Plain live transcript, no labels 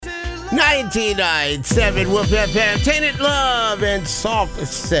99.7 Wolf FM, Tainted Love and Soft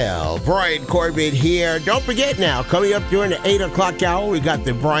Cell. Brian Corbett here. Don't forget now, coming up during the 8 o'clock hour, we got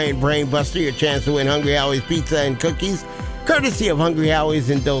the Brian Brainbuster, your chance to win Hungry Howie's Pizza and Cookies, courtesy of Hungry Howie's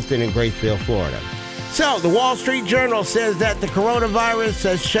in Dothan and Graceville, Florida. So, the Wall Street Journal says that the coronavirus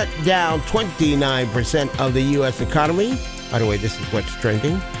has shut down 29% of the U.S. economy. By the way, this is what's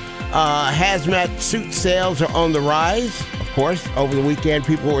trending. Hazmat suit sales are on the rise. Of course, over the weekend,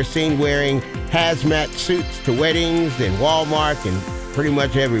 people were seen wearing hazmat suits to weddings and Walmart and pretty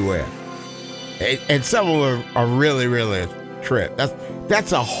much everywhere. And some of them are really, really a trip.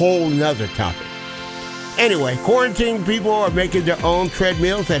 That's a whole nother topic. Anyway, quarantine people are making their own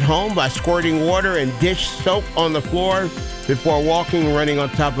treadmills at home by squirting water and dish soap on the floor before walking and running on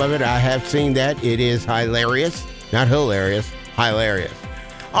top of it. I have seen that. It is hilarious. Not hilarious, hilarious.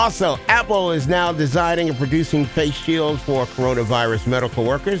 Also, Apple is now designing and producing face shields for coronavirus medical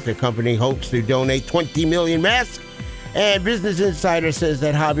workers. The company hopes to donate 20 million masks. And Business Insider says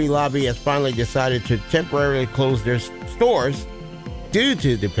that Hobby Lobby has finally decided to temporarily close their stores due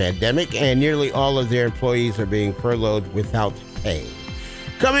to the pandemic, and nearly all of their employees are being furloughed without pay.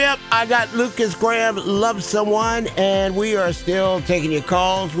 Coming up, I got Lucas Graham, Love Someone, and we are still taking your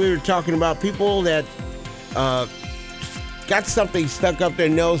calls. We were talking about people that got something stuck up their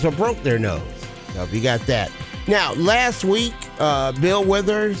nose or broke their nose. So if you got that. Now, last week, Bill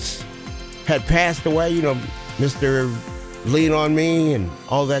Withers had passed away, you know, Mr. Lean on Me and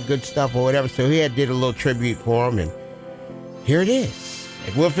all that good stuff or whatever. So he did a little tribute for him, and here it is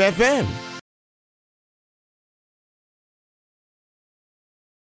at Wolf FM.